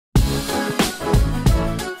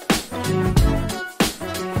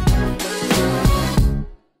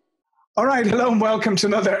All right, hello and welcome to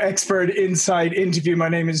another Expert Insight interview. My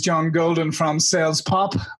name is John Golden from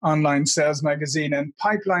SalesPOP, online sales magazine, and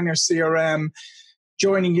Pipeliner CRM,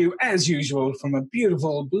 joining you as usual from a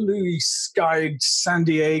beautiful blue-skied San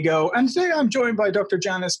Diego. And today I'm joined by Dr.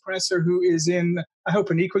 Janice Presser, who is in, I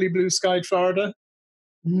hope, an equally blue-skied Florida.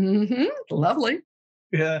 Lovely.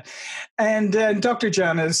 Yeah. And Dr.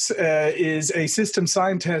 Janice is a system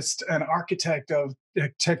scientist and architect of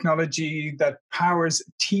technology that powers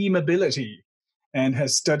team ability and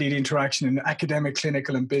has studied interaction in academic,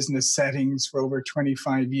 clinical, and business settings for over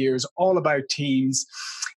 25 years, all about teams.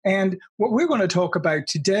 And what we're going to talk about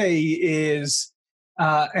today is,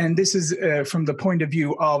 and this is from the point of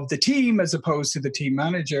view of the team as opposed to the team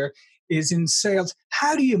manager, is in sales,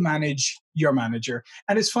 how do you manage your manager?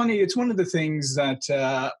 And it's funny, it's one of the things that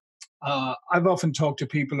I've often talked to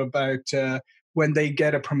people about when they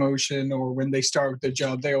get a promotion or when they start their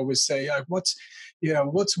job. They always say,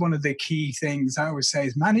 what's one of the key things? I always say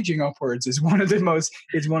is managing upwards is one of the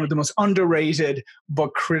most underrated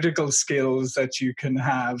but critical skills that you can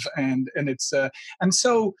have. And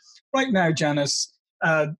so right now, Janice,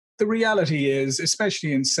 the reality is,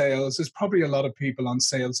 especially in sales, there's probably a lot of people on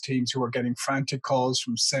sales teams who are getting frantic calls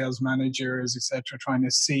from sales managers, et cetera, trying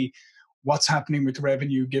to see what's happening with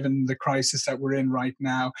revenue given the crisis that we're in right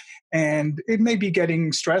now. And it may be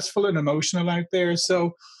getting stressful and emotional out there.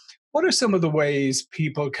 So what are some of the ways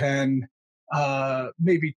people can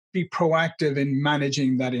maybe be proactive in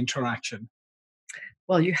managing that interaction?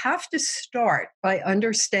 Well, you have to start by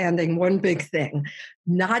understanding one big thing.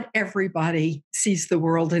 Not everybody sees the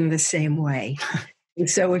world in the same way. And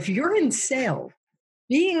so if you're in sales,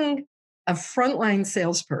 being a frontline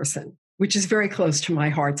salesperson, which is very close to my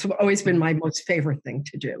heart, it's always been my most favorite thing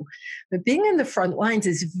to do. But being in the front lines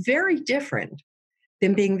is very different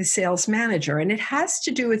than being the sales manager. And it has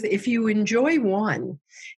to do with if you enjoy one,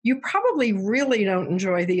 you probably really don't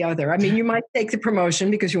enjoy the other. I mean, you might take the promotion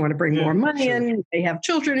because you want to bring more money in. They have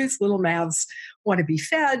children whose little mouths want to be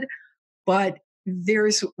fed. But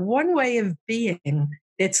there's one way of being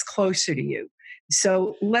that's closer to you.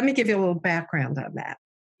 So let me give you a little background on that.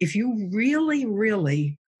 If you really,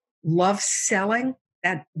 really love selling,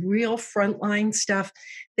 that real frontline stuff,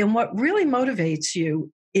 then what really motivates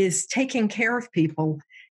you is taking care of people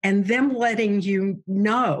and them letting you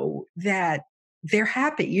know that they're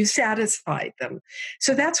happy, you satisfied them.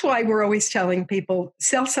 So that's why we're always telling people,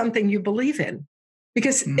 sell something you believe in.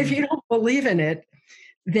 Because if you don't believe in it,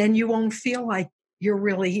 then you won't feel like you're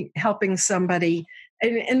really helping somebody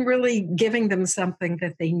and really giving them something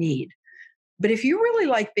that they need. But if you really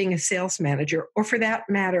like being a sales manager, or for that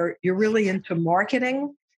matter, you're really into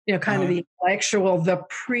marketing, kind of the intellectual, the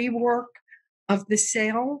pre-work of the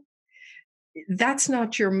sale, that's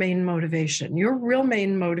not your main motivation. Your real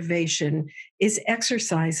main motivation is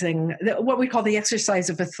exercising what we call the exercise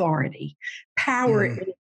of authority, power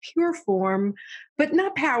in pure form, but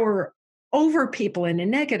not power over people in a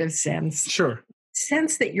negative sense. Sure.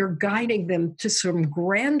 Sense that you're guiding them to some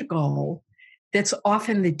grand goal that's off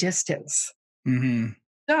in the distance. Mm-hmm.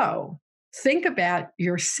 So think about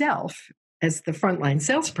yourself as the frontline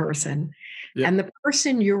salesperson and the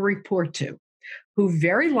person you report to, who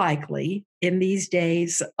very likely in these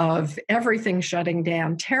days of everything shutting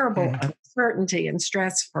down, terrible uncertainty and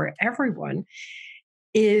stress for everyone,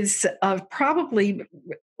 is probably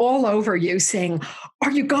all over you saying,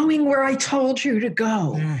 are you going where I told you to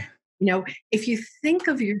go? If you think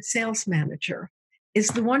of your sales manager as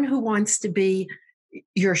the one who wants to be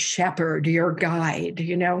your shepherd, your guide,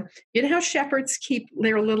 you know how shepherds keep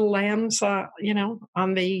their little lambs, on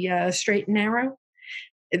the straight and narrow?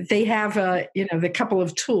 They have the couple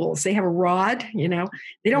of tools. They have a rod,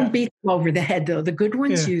 they don't beat them over the head though. The good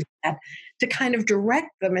ones use that to kind of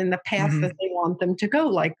direct them in the path that they want them to go,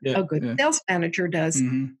 like a good sales manager does.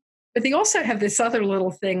 But they also have this other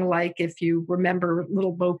little thing, like if you remember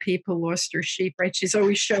little Bo Peep who lost her sheep, right? She's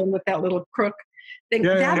always shown with that little crook thing.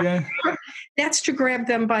 That's to grab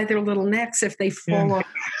them by their little necks if they fall off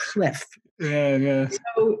a cliff.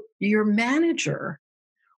 So your manager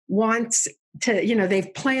wants to,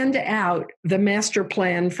 they've planned out the master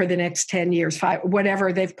plan for the next 10 years,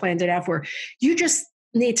 whatever they've planned it out for. You just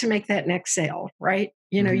need to make that next sale, right?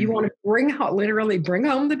 You want to literally bring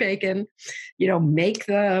home the bacon, make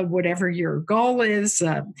the, whatever your goal is,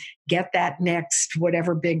 get that next,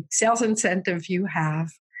 whatever big sales incentive you have.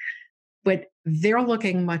 But they're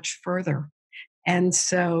looking much further. And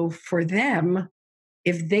so for them,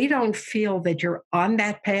 if they don't feel that you're on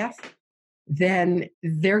that path, then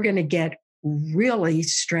they're going to get really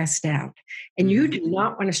stressed out. And you do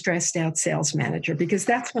not want a stressed out sales manager, because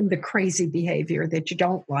that's when the crazy behavior that you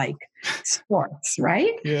don't like starts,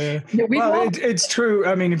 right? Yeah. We've Well, all, it's true.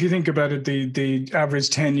 I mean, if you think about it, the average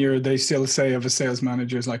tenure they still say of a sales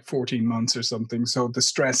manager is like 14 months or something. So the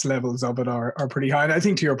stress levels of it are pretty high. And I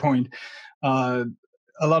think to your point, uh,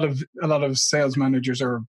 a lot of sales managers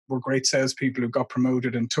were great salespeople who got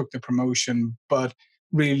promoted and took the promotion, but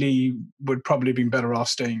really would probably been better off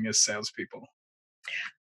staying as salespeople.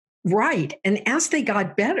 right. And as they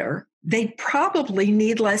got better, they probably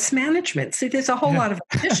need less management. See, there's a whole Yeah. lot of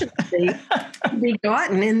efficiency to be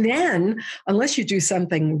gotten. And then, unless you do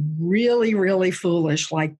something really, really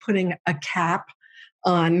foolish, like putting a cap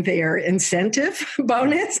on their incentive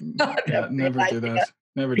bonus, Yeah, never do that.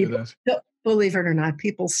 Never do people, that. believe it or not,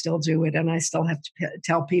 people still do it. And I still have to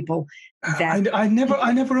tell people that. I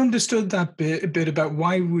never understood that bit about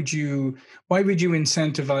why would you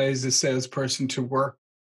incentivize a salesperson to work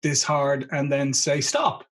this hard and then say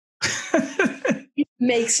stop. It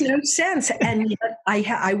makes no sense. And yet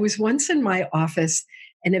I was once in my office,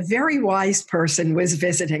 and a very wise person was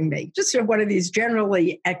visiting me, just one of these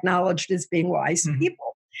generally acknowledged as being wise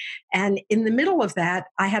people. And in the middle of that,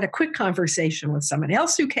 I had a quick conversation with someone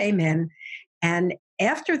else who came in. And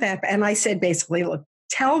after that, and I said, basically, look,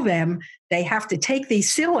 tell them they have to take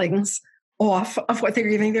these ceilings off of what they're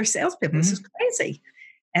giving their salespeople. This is crazy.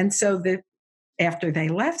 And so after they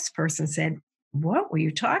left, this person said, what were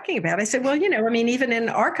you talking about? I said, well, I mean, even in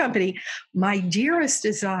our company, my dearest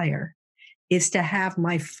desire is to have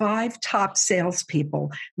my 5 top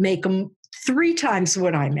salespeople make them 3 times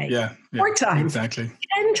what I make, 4 times, exactly,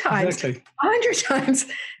 10 times, 100 times.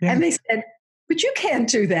 Yeah. And they said, but you can't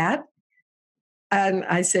do that. And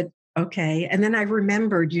I said, okay. And then I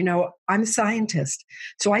remembered, I'm a scientist.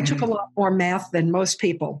 So I took a lot more math than most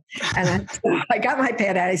people. And I got my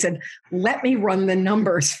pad out. I said, let me run the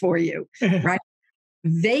numbers for you, right?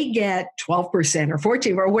 They get 12% or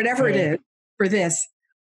 14 or whatever it is for this.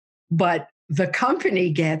 But the company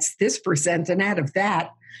gets this percent. And out of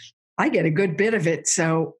that, I get a good bit of it.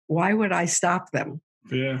 So why would I stop them?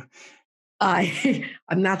 Yeah.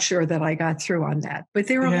 I'm not sure that I got through on that. But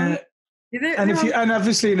there are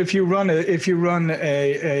if you run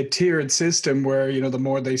a tiered system where the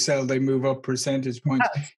more they sell, they move up percentage points.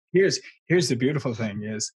 Here's the beautiful thing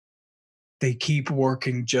is they keep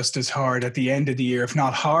working just as hard at the end of the year, if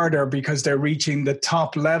not harder, because they're reaching the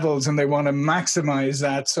top levels and they want to maximize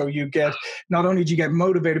that. So you get, not only do you get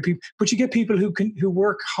motivated people, but you get people who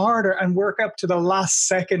work harder and work up to the last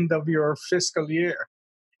second of your fiscal year.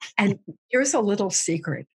 And here's a little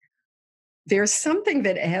secret. There's something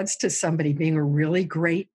that adds to somebody being a really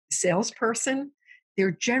great salesperson. They're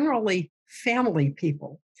generally family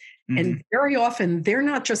people. And very often they're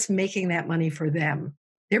not just making that money for them.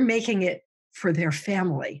 They're making it for their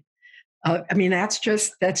family. I mean, that's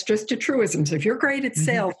just a truism. So if you're great at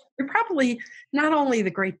sales, you're probably not only the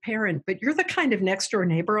great parent, but you're the kind of next door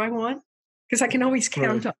neighbor I want, because I can always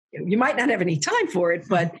count on you. You might not have any time for it,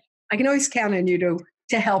 but I can always count on you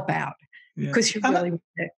to help out. Because you really want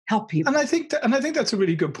to help people. And I think that's a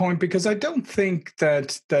really good point, because I don't think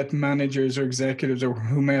that managers or executives or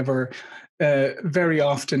whomever very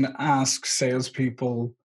often ask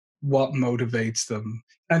salespeople what motivates them.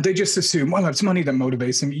 And they just assume, well, it's money that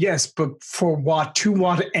motivates them. Yes, but for what? To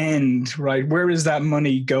what end, right? Where is that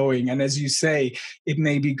money going? And as you say, it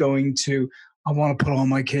may be going to, I want to put all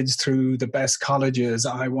my kids through the best colleges.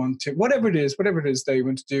 I want to, whatever it is they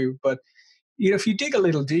want to do. But if you dig a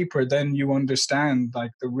little deeper, then you understand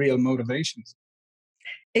like the real motivations.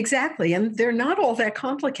 Exactly. And they're not all that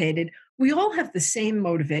complicated. We all have the same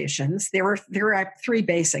motivations. There are 3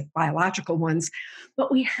 basic biological ones,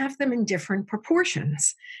 but we have them in different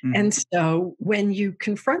proportions. And so when you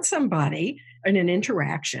confront somebody in an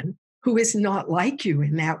interaction who is not like you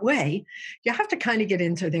in that way, you have to kind of get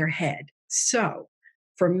into their head. So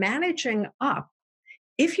for managing up,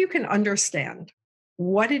 if you can understand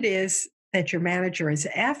what it is that your manager is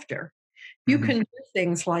after, you can do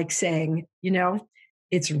things like saying,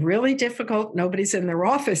 it's really difficult. Nobody's in their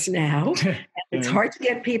office now. And it's hard to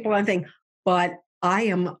get people on things, but I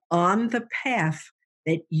am on the path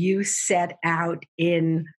that you set out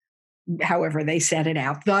in, however they set it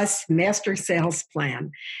out, thus master sales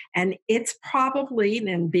plan. And it's probably,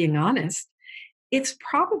 and being honest, it's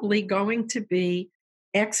probably going to be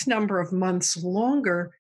X number of months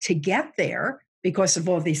longer to get there because of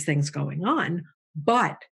all these things going on.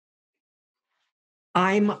 But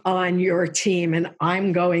I'm on your team and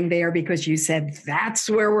I'm going there because you said that's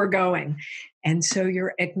where we're going. And so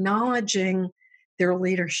you're acknowledging their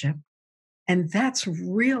leadership And that's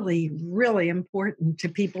really, really important to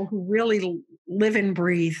people who really live and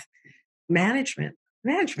breathe management.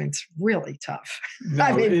 Management's really tough.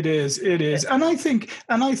 I No, mean, it is. It is. And I think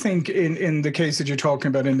in the case that you're talking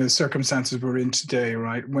about, in the circumstances we're in today,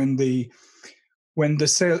 right? When the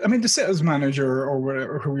sales manager or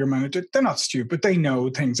whatever, who your manager, they're not stupid. They know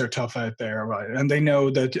things are tough out there, right? And they know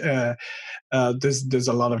that there's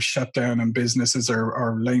a lot of shutdown and businesses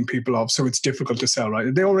are laying people off, so it's difficult to sell,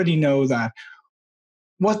 right? They already know that.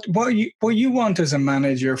 What you want as a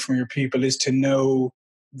manager from your people is to know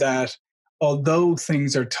that although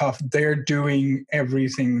things are tough, they're doing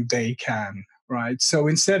everything they can, right? So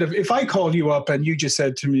instead of, if I called you up and you just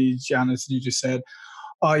said to me, Janice, you just said,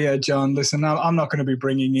 "Oh yeah, John, listen, I'm not going to be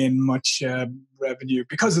bringing in much revenue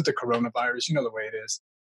because of the coronavirus. You know the way it is."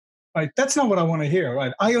 Right? That's not what I want to hear.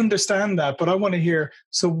 Right? I understand that, but I want to hear.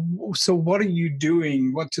 So what are you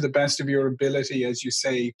doing? What, to the best of your ability, as you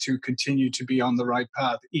say, to continue to be on the right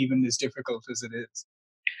path, even as difficult as it is?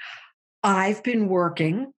 I've been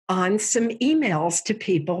working on some emails to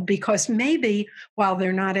people because maybe while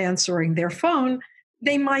they're not answering their phone,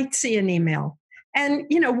 they might see an email. And,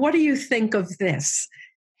 what do you think of this?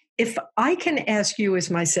 If I can ask you as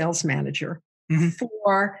my sales manager Mm-hmm.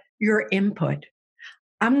 for your input,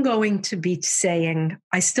 I'm going to be saying,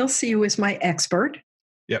 I still see you as my expert,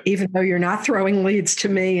 Yep. even though you're not throwing leads to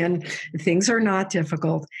me and things are not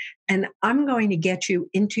difficult. And I'm going to get you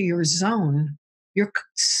into your zone, your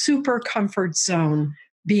super comfort zone,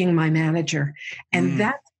 being my manager. And Mm.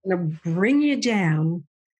 that's going to bring you down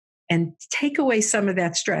and take away some of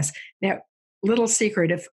that stress. Now, little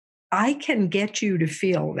secret, if I can get you to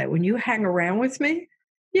feel that when you hang around with me,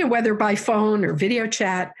 whether by phone or video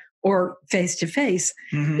chat or face to face,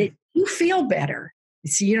 Mm-hmm. that you feel better.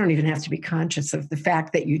 See, you don't even have to be conscious of the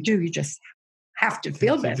fact that you do. You just have to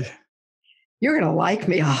feel better. You're going to like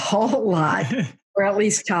me a whole lot, or at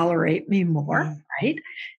least tolerate me more, right?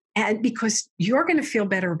 And because you're going to feel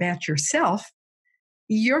better about yourself,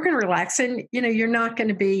 you're going to relax, and you're not going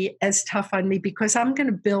to be as tough on me because I'm going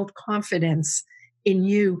to build confidence in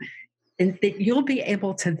you, and that you'll be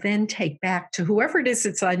able to then take back to whoever it is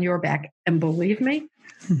that's on your back. And believe me,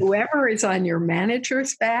 whoever is on your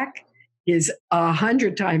manager's back is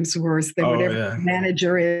 100 times worse than Oh whatever yeah. the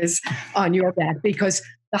manager is on your back, because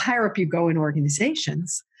the higher up you go in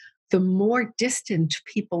organizations, the more distant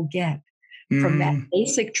people get from that Mm-hmm.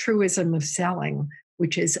 basic truism of selling,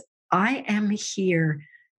 which is, I am here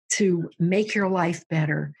to make your life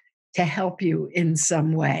better, to help you in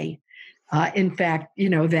some way. In fact,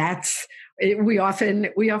 that's we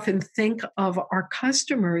often think of our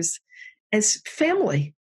customers as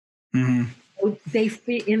family. Mm-hmm. They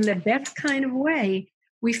feel in the best kind of way.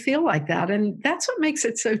 We feel like that, and that's what makes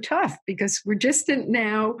it so tough, because we're distant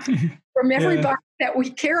now from Yeah. everybody that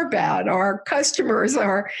we care about: our customers,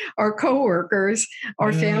 our coworkers,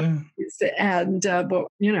 our families, Yeah. and but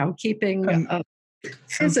keeping And and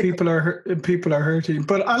physically. people are hurting.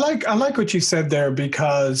 But I like what you said there,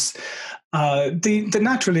 because the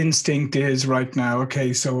natural instinct is right now.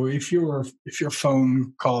 Okay, so if your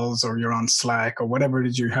phone calls or you're on Slack or whatever it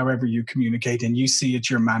is, however you communicate, and you see it's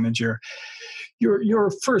your manager, your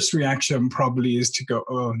first reaction probably is to go,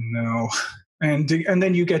 "Oh no." And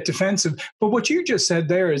then you get defensive. But what you just said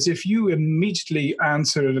there is, if you immediately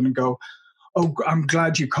answer it and go, "Oh, I'm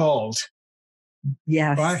glad you called." Right.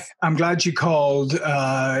 Yes. I'm glad you called.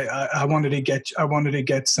 I wanted to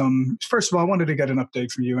get some. First of all, I wanted to get an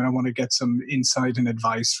update from you, and I want to get some insight and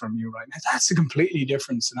advice from you. Right. Now, that's a completely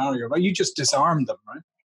different scenario. Right. You just disarmed them. Right.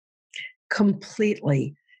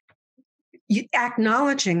 Completely.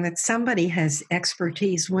 Acknowledging that somebody has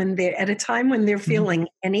expertise when they're at a time when they're Mhm. feeling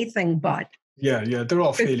anything but. Yeah. Yeah. They're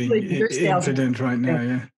all feeling Especially your sales, impotent right now.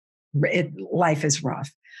 Yeah. life is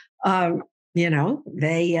rough. Um,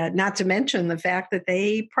 they not to mention the fact that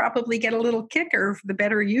they probably get a little kicker the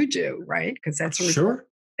better you do, right? Because that's a result Sure. of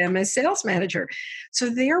them as sales manager. So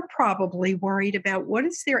they're probably worried about what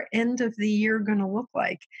is their end of the year going to look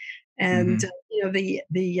like. And Hmm. the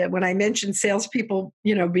when I mentioned salespeople,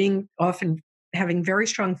 being often having very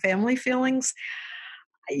strong family feelings,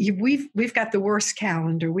 we've got the worst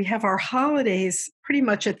calendar. We have our holidays pretty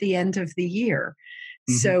much at the end of the year.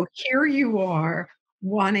 Hmm. So here you are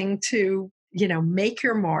wanting to, make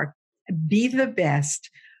your mark, be the best.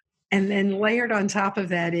 And then layered on top of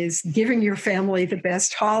that is giving your family the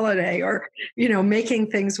best holiday, or, making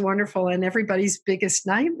things wonderful. And everybody's biggest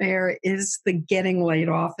nightmare is the getting laid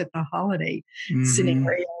off at the holiday Hmm.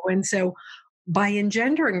 scenario. And so by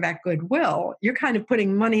engendering that goodwill, you're kind of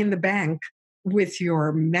putting money in the bank with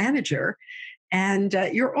your manager. And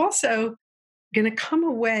you're also going to come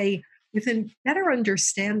away with a better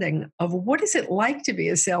understanding of what is it like to be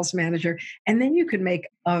a sales manager. And then you can make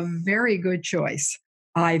a very good choice.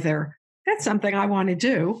 Either that's something I want to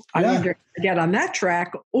do, I want Yeah. to get on that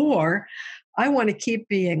track, or I want to keep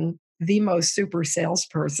being the most super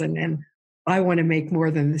salesperson and I want to make more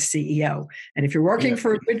than the CEO. And if you're working Yeah.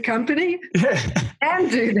 for a good company, Yeah. and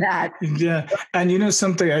do that. Yeah. And you know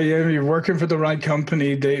something, you're working for the right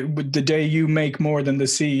company. The day you make more than the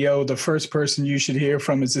CEO, the first person you should hear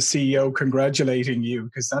from is the CEO congratulating you,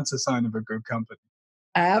 because that's a sign of a good company.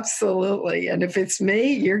 Absolutely. And if it's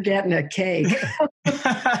me, you're getting a cake.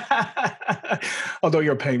 Although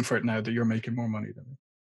you're paying for it now that you're making more money than me.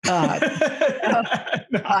 Uh,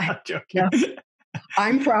 No, I'm I, not joking.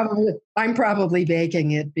 no, I'm probably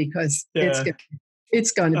baking it because Yeah.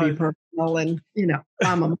 it's going to be Uh, personal, and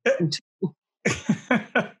I'm a mom too.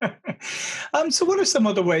 so what are some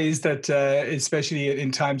other ways that, especially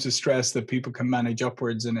in times of stress, that people can manage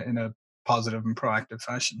upwards in a positive and proactive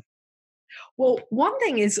fashion? Well, one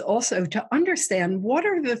thing is also to understand what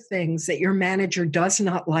are the things that your manager does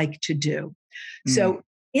not like to do. Mm, So,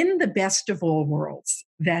 in the best of all worlds,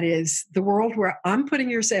 that is the world where I'm putting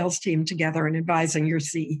your sales team together and advising your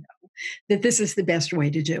CEO, that this is the best way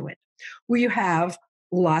to do it, where you have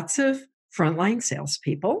lots of frontline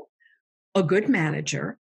salespeople, a good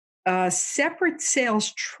manager, a separate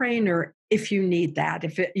sales trainer if you need that,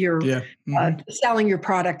 if you're yeah. Hmm. selling your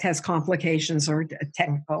product has complications or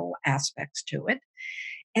technical aspects to it.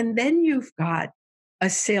 And then you've got a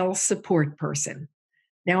sales support person.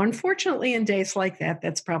 Now, unfortunately, in days like that,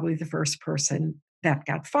 that's probably the first person that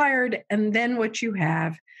got fired. And then what you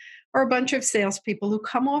have are a bunch of salespeople who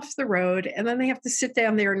come off the road and then they have to sit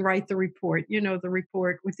down there and write the report, the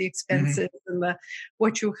report with the Hmm. expenses and the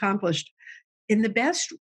what you accomplished. In the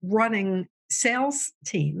best running sales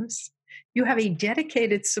teams, you have a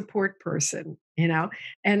dedicated support person,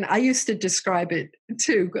 and I used to describe it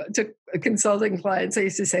to consulting clients. I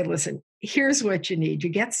used to say, listen, here's what you need. You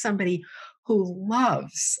get somebody who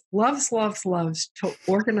loves to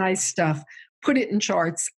organize stuff, put it in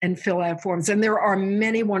charts and fill out forms. And there are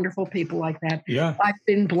many wonderful people like that. Yeah. I've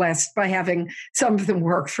been blessed by having some of them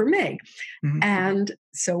work for me. Hmm. And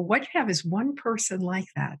so what you have is one person like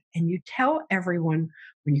that. And you tell everyone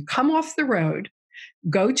when you come off the road,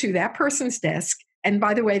 go to that person's desk. And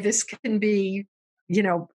by the way, this can be, you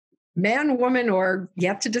know, man, woman, or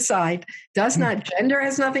yet to decide. Does not Gender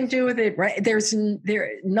has nothing to do with it, right? There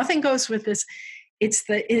nothing goes with this. It's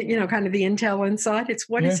kind of the intel inside. It's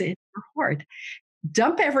what Yeah. is in your heart.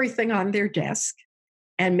 Dump everything on their desk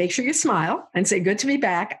and make sure you smile and say, good to be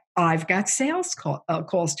back. I've got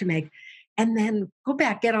calls to make. And then go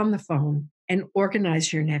back, get on the phone and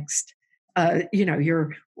organize your next,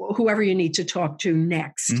 your whoever you need to talk to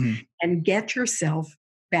next, Hmm. and get yourself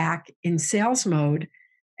back in sales mode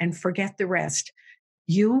and forget the rest.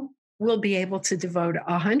 You will be able to devote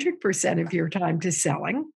 100% of your time to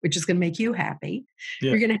selling, which is going to make you happy. Yeah.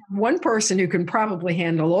 You're going to have one person who can probably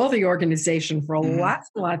handle all the organization for Hmm. lots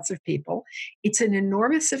and lots of people. It's an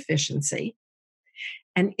enormous efficiency.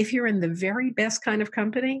 And if you're in the very best kind of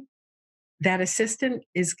company, that assistant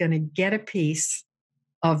is going to get a piece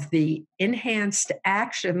of the enhanced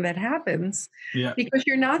action that happens Yeah. because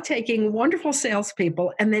you're not taking wonderful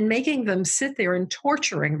salespeople and then making them sit there and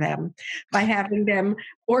torturing them by having them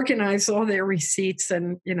organize all their receipts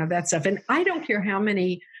and that stuff. And I don't care how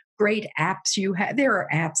many great apps you have. There are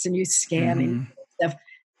apps and you scan and Hmm. stuff.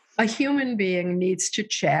 A human being needs to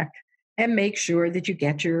check and make sure that you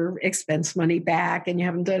get your expense money back and you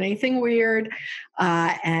haven't done anything weird,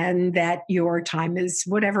 and that your time is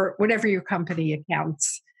whatever your company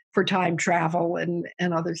accounts for time travel and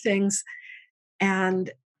other things.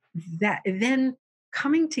 And that then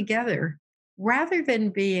coming together rather than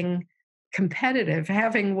being competitive,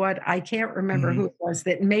 having what I can't remember who Hmm. it was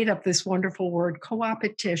that made up this wonderful word,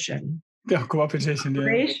 co-opetition. Yeah. Cooperation. Yeah.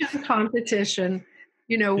 Collaboration, competition,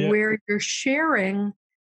 Yeah. where you're sharing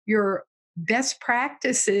your best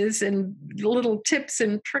practices and little tips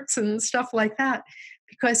and tricks and stuff like that,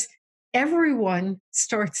 because everyone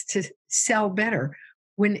starts to sell better.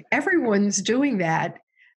 When everyone's doing that,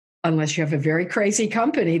 unless you have a very crazy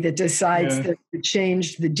company that decides Yeah. to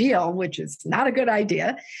change the deal, which is not a good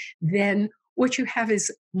idea, then what you have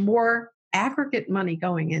is more aggregate money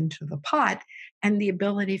going into the pot and the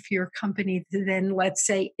ability for your company to then, let's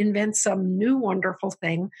say, invent some new wonderful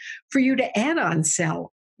thing for you to add on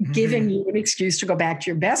sell, giving Hmm. you an excuse to go back to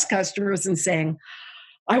your best customers and saying,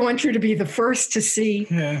 I want you to be the first to see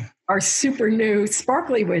Yeah. our super new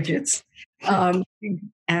sparkly widgets. Um,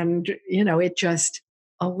 and, it just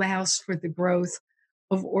allows for the growth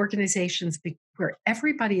of organizations where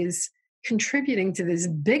everybody is contributing to this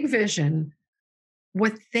big vision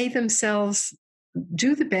what they themselves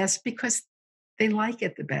do the best because they like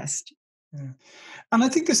it the best. Yeah. And I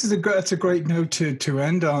think this is it's a great note to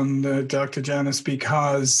end on, Dr. Janice,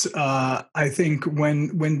 because I think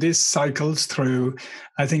when this cycles through,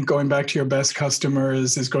 I think going back to your best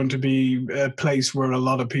customers is going to be a place where a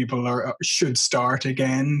lot of people should start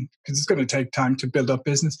again, because it's going to take time to build up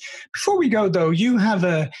business. Before we go, though, you have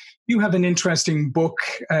an interesting book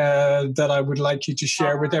that I would like you to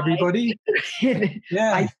share with everybody.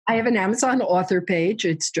 Yeah. I have an Amazon author page.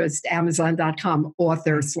 It's just amazon.com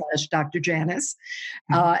author/Dr. Janice.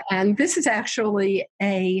 And this is actually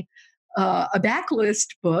a backlist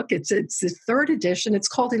book. It's the third edition. It's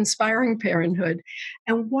called Inspiring Parenthood.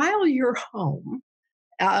 And while you're home,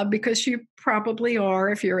 because you probably are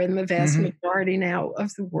if you're in the vast majority now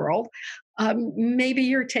of the world, maybe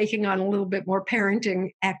you're taking on a little bit more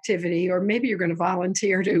parenting activity, or maybe you're going to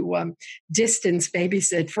volunteer to distance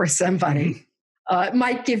babysit for somebody. It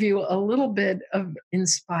might give you a little bit of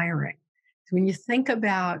inspiring. When you think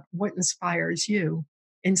about what inspires you,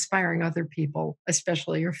 inspiring other people,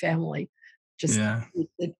 especially your family, just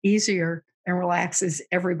makes it easier and relaxes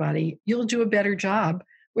everybody. You'll do a better job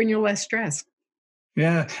when you're less stressed.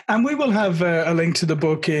 Yeah, and we will have a link to the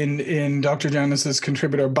book in Dr. Janice's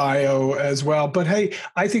contributor bio as well. But hey,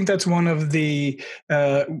 I think that's one of the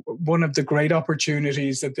great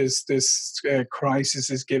opportunities that this crisis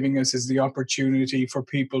is giving us, is the opportunity for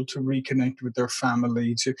people to reconnect with their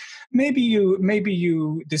family. To maybe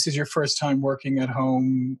you this is your first time working at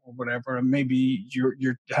home or whatever, and maybe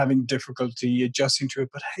you're having difficulty adjusting to it.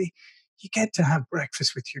 But hey, you get to have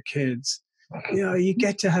breakfast with your kids. You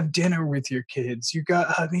get to have dinner with your kids.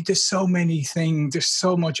 There's so many things. There's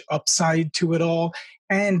so much upside to it all.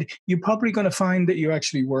 And you're probably going to find that you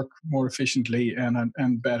actually work more efficiently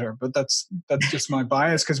and better. But that's just my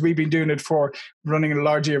bias, because we've been doing it for running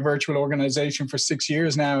largely a virtual organization for 6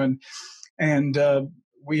 years now. And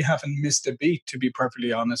we haven't missed a beat, to be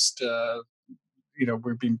perfectly honest.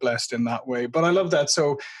 We've been blessed in that way. But I love that.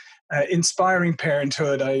 So Inspiring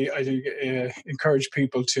Parenthood, I encourage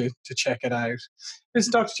people to check it out.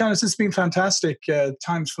 Listen, Dr. Janice, it's been fantastic.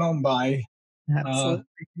 Time's flown by. Absolutely.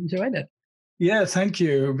 Enjoyed it. Yeah, thank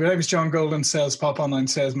you. My name is John Golden, SalesPOP, online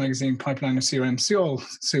sales magazine, Pipeline of CRM. See you all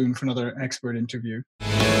soon for another expert interview.